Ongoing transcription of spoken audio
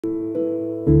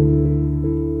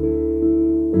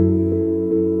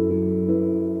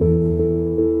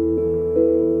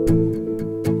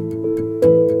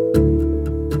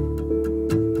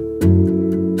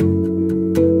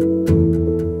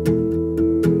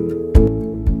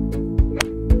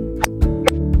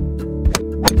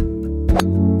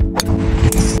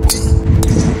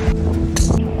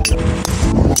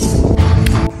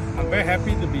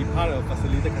Happy to be part of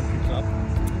Seletar Country Club,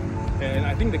 and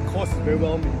I think the course is very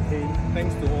well maintained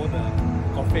thanks to all the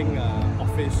golfing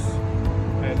office,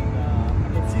 and I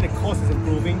can see the course is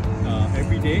improving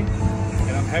every day,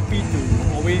 and I'm happy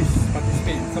to always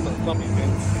participate in some of the club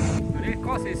events. Today's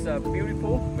course is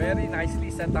beautiful, very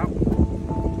nicely set up,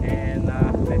 and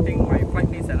I think my flight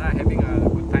mates and I are having a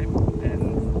good time,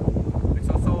 and it's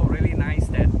also really nice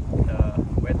that the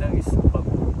weather is superb.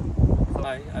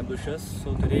 Hi, I'm Lucius.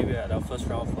 So today we're at our first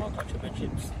round for our club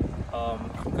championships.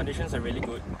 Conditions are really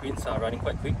good. Winds are running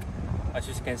quite quick. As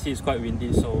you can see, it's quite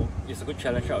windy, so it's a good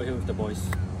challenge out here with the boys.